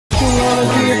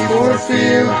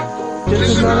feel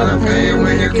just another pain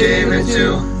when you gave it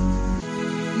to.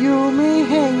 You may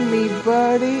hang me,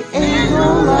 buddy, ain't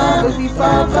no love if you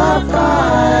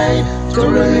bye.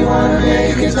 Don't really wanna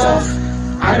make it tough,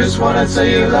 I just wanna tell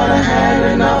you that I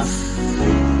had enough.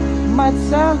 Might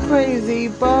sound crazy,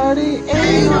 buddy,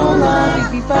 ain't no love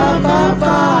if you bye.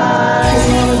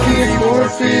 Don't wanna be a poor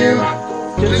feel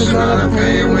just another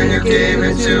pain when you gave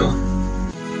it to.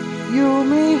 You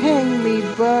may hang me,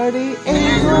 buddy,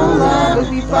 ain't no love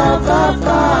if you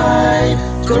bye.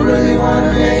 Don't really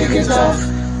wanna make it tough,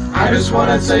 I just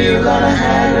wanna tell you that I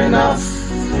had enough.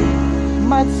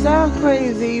 Might sound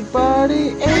crazy, buddy,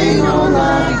 ain't no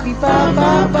love if you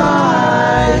bye.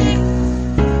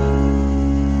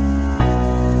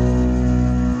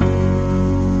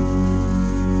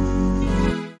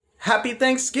 Happy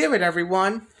Thanksgiving,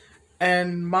 everyone.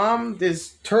 And Mom,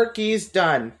 this turkey is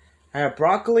done. I have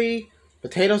broccoli,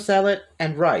 potato salad,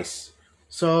 and rice.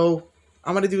 So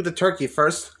I'm gonna do the turkey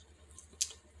first.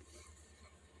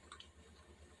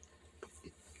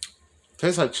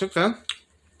 Tastes like chicken.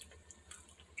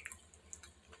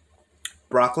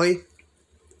 Broccoli.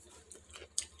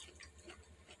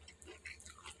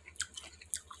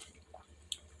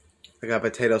 I got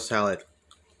potato salad.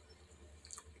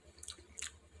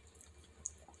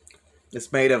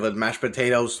 It's made of mashed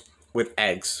potatoes with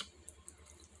eggs.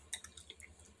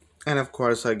 And of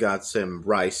course I got some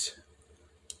rice.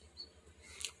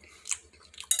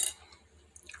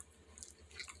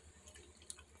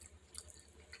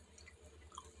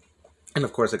 And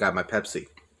of course I got my Pepsi.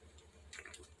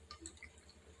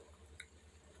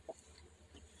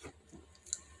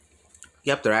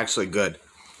 Yep, they're actually good.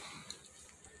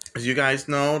 As you guys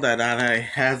know that I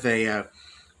have a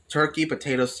turkey,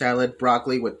 potato salad,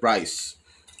 broccoli with rice.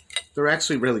 They're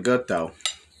actually really good though.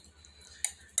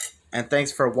 And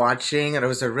thanks for watching. And it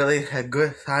was a really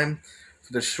good time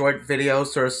for the short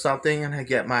videos or something. And I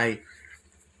get my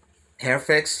hair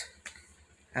fixed.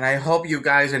 And I hope you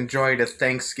guys enjoyed the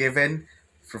Thanksgiving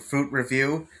for food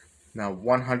review. Now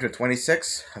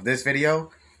 126 of this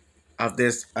video. Of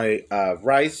this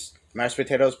rice, mashed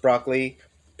potatoes, broccoli,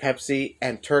 Pepsi,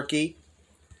 and turkey.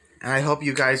 And I hope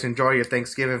you guys enjoy your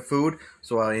Thanksgiving food.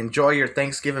 So enjoy your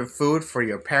Thanksgiving food for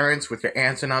your parents, with your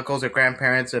aunts and uncles, or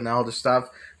grandparents, and all the stuff,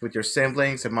 with your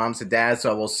siblings and moms and dads.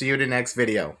 So we'll see you in the next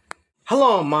video.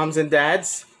 Hello, moms and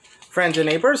dads, friends and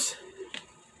neighbors.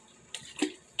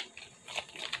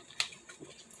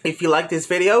 If you like this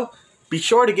video, be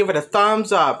sure to give it a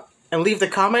thumbs up and leave the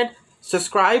comment,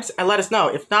 subscribe, and let us know.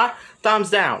 If not, thumbs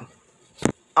down.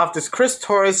 Of this Cris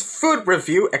Torres Food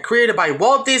review created by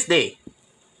Walt Disney.